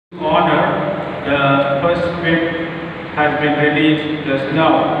the first whip has been released just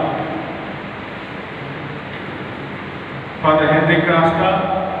now. Father Henry Crasta,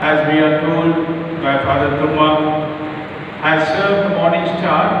 as we are told by Father Tumma, has served the Morning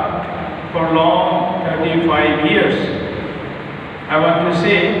Star for long 35 years. I want to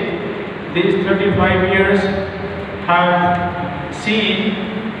say these 35 years have seen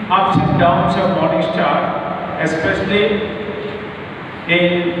ups and downs of Morning Star, especially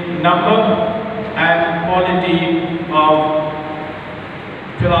in number and quality of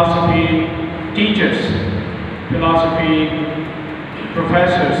philosophy teachers, philosophy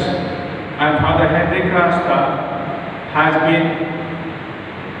professors, and Father Henry Crasta has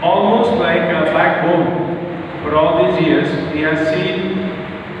been almost like a backbone for all these years. He has seen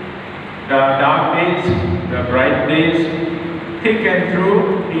the dark days, the bright days, thick and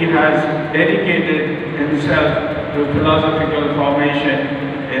through. He has dedicated himself to philosophical formation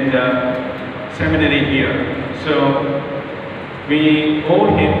in the seminary here. So we owe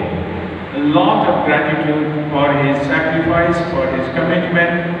him a lot of gratitude for his sacrifice, for his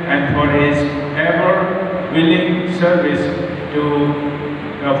commitment, and for his ever-willing service to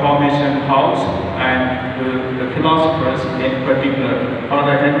the formation house and to the philosophers in particular.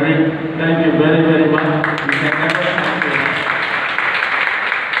 Father Henry, thank you very much.